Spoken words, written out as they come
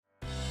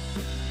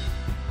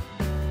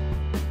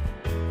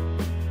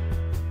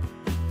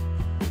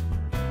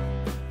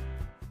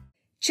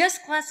Chess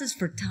classes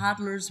for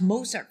toddlers,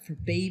 Mozart for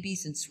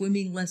babies, and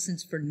swimming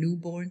lessons for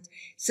newborns.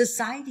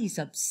 Society is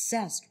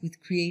obsessed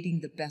with creating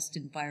the best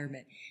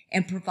environment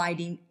and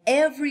providing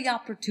every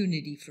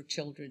opportunity for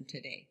children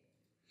today.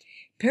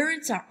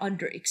 Parents are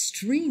under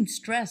extreme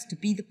stress to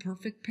be the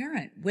perfect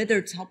parent, whether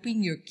it's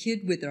helping your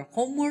kid with their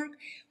homework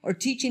or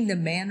teaching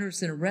them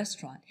manners in a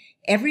restaurant.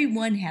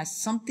 Everyone has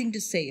something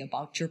to say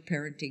about your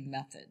parenting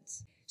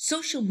methods.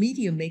 Social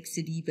media makes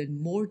it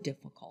even more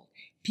difficult.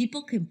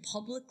 People can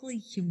publicly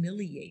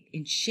humiliate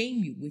and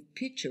shame you with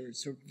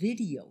pictures or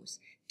videos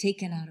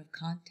taken out of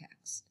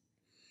context.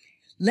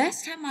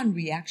 Last time on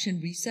Reaction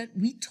Reset,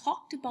 we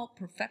talked about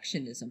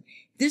perfectionism.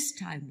 This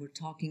time we're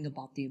talking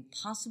about the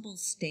impossible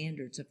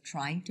standards of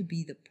trying to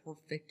be the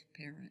perfect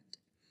parent.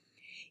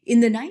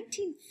 In the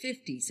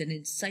 1950s, an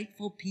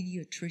insightful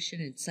pediatrician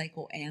and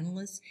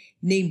psychoanalyst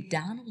named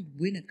Donald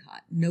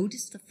Winnicott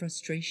noticed the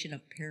frustration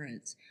of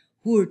parents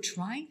who were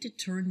trying to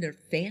turn their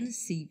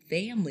fantasy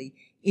family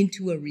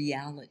into a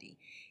reality.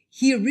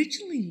 He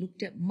originally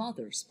looked at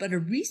mothers, but a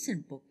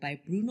recent book by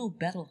Bruno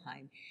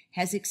Bettelheim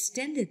has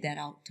extended that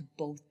out to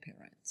both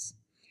parents.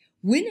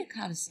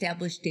 Winnicott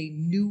established a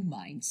new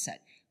mindset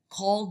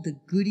called the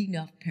good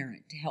enough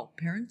parent to help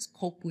parents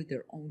cope with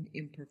their own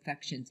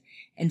imperfections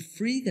and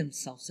free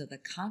themselves of the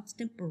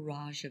constant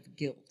barrage of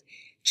guilt.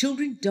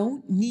 Children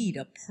don't need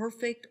a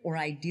perfect or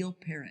ideal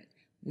parent,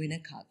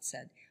 Winnicott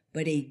said,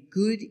 but a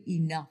good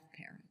enough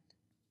parent.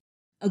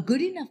 A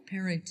good enough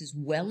parent is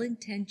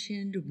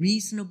well-intentioned,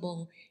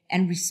 reasonable,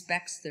 and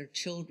respects their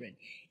children.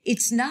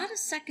 It's not a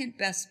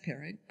second-best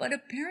parent, but a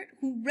parent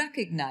who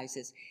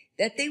recognizes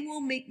that they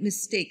will make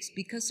mistakes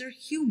because they're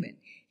human.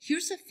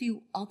 Here's a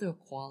few other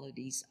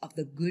qualities of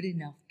the good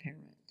enough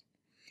parent.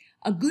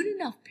 A good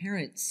enough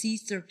parent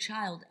sees their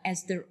child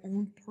as their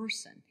own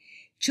person.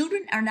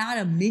 Children are not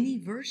a mini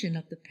version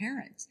of the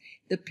parents.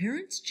 The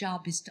parent's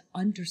job is to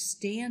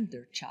understand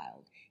their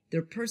child,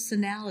 their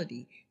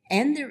personality,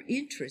 and their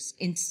interests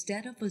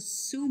instead of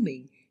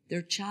assuming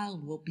their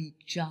child will be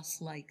just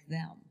like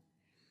them.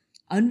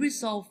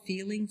 Unresolved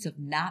feelings of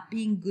not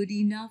being good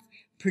enough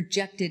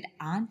projected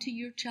onto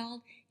your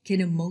child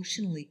can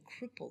emotionally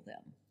cripple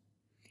them.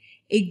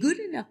 A good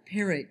enough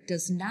parent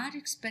does not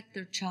expect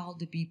their child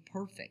to be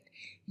perfect.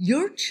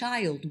 Your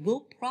child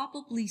will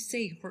probably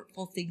say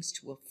hurtful things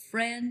to a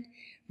friend,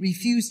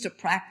 refuse to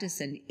practice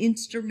an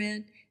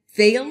instrument,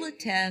 fail a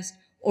test,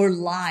 or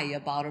lie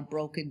about a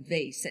broken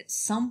vase at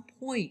some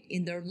point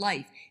in their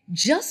life,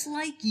 just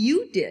like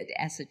you did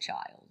as a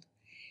child.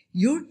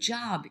 Your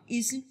job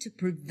isn't to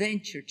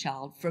prevent your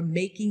child from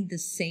making the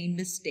same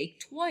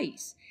mistake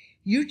twice.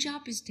 Your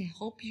job is to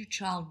help your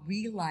child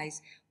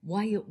realize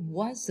why it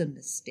was a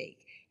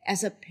mistake.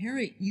 As a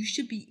parent, you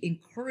should be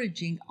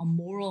encouraging a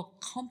moral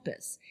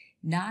compass,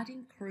 not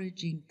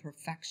encouraging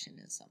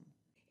perfectionism.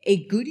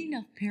 A good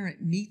enough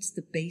parent meets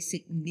the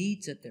basic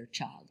needs of their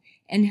child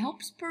and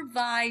helps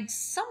provide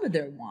some of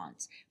their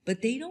wants,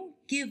 but they don't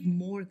give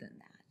more than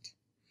that.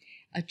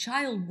 A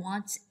child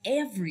wants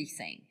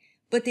everything,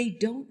 but they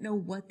don't know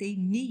what they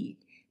need.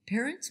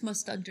 Parents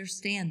must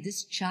understand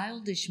this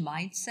childish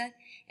mindset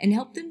and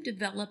help them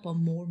develop a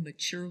more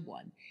mature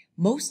one.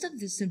 Most of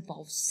this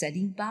involves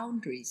setting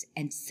boundaries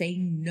and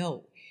saying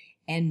no,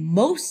 and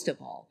most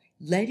of all,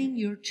 letting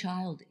your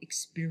child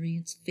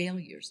experience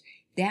failures.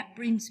 That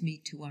brings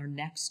me to our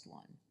next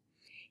one.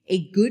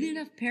 A good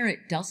enough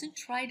parent doesn't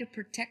try to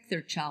protect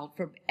their child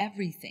from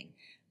everything.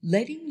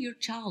 Letting your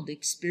child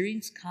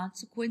experience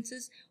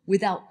consequences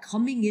without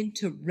coming in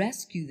to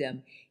rescue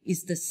them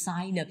is the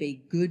sign of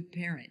a good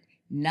parent,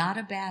 not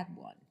a bad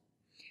one.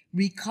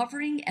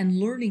 Recovering and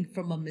learning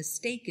from a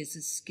mistake is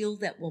a skill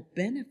that will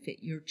benefit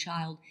your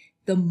child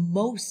the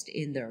most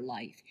in their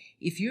life.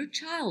 If your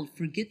child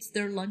forgets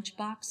their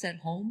lunchbox at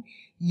home,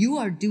 you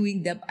are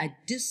doing them a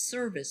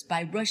disservice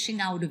by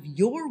rushing out of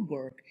your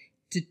work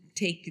to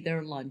take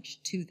their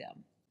lunch to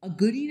them. A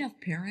good enough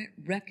parent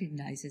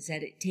recognizes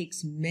that it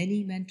takes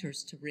many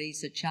mentors to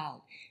raise a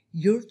child.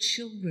 Your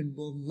children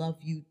will love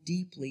you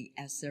deeply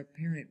as their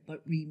parent,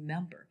 but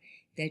remember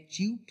that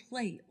you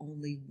play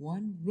only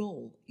one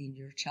role in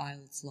your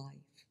child's life.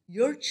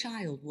 Your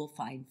child will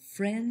find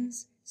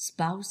friends,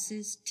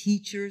 spouses,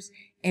 teachers,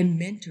 and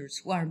mentors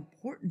who are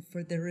important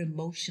for their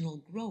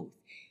emotional growth.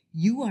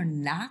 You are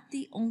not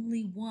the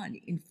only one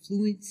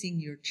influencing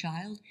your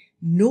child,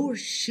 nor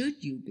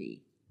should you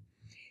be.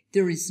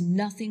 There is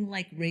nothing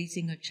like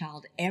raising a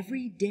child.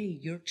 Every day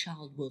your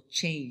child will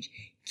change,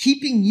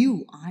 keeping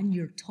you on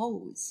your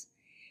toes.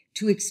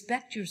 To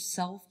expect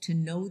yourself to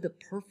know the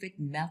perfect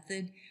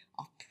method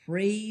of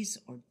praise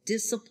or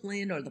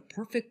discipline or the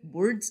perfect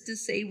words to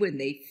say when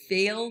they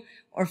fail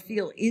or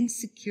feel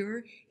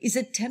insecure is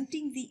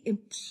attempting the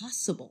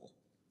impossible.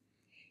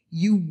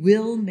 You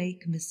will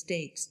make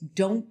mistakes.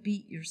 Don't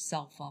beat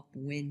yourself up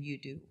when you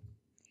do.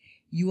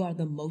 You are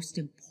the most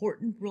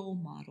important role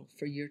model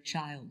for your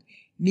child,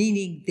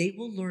 meaning they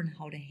will learn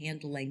how to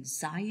handle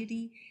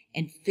anxiety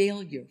and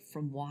failure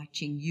from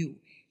watching you.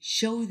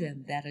 Show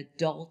them that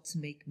adults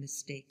make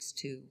mistakes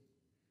too.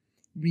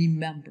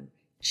 Remember,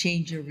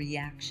 change your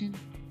reaction,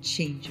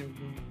 change your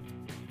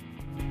world.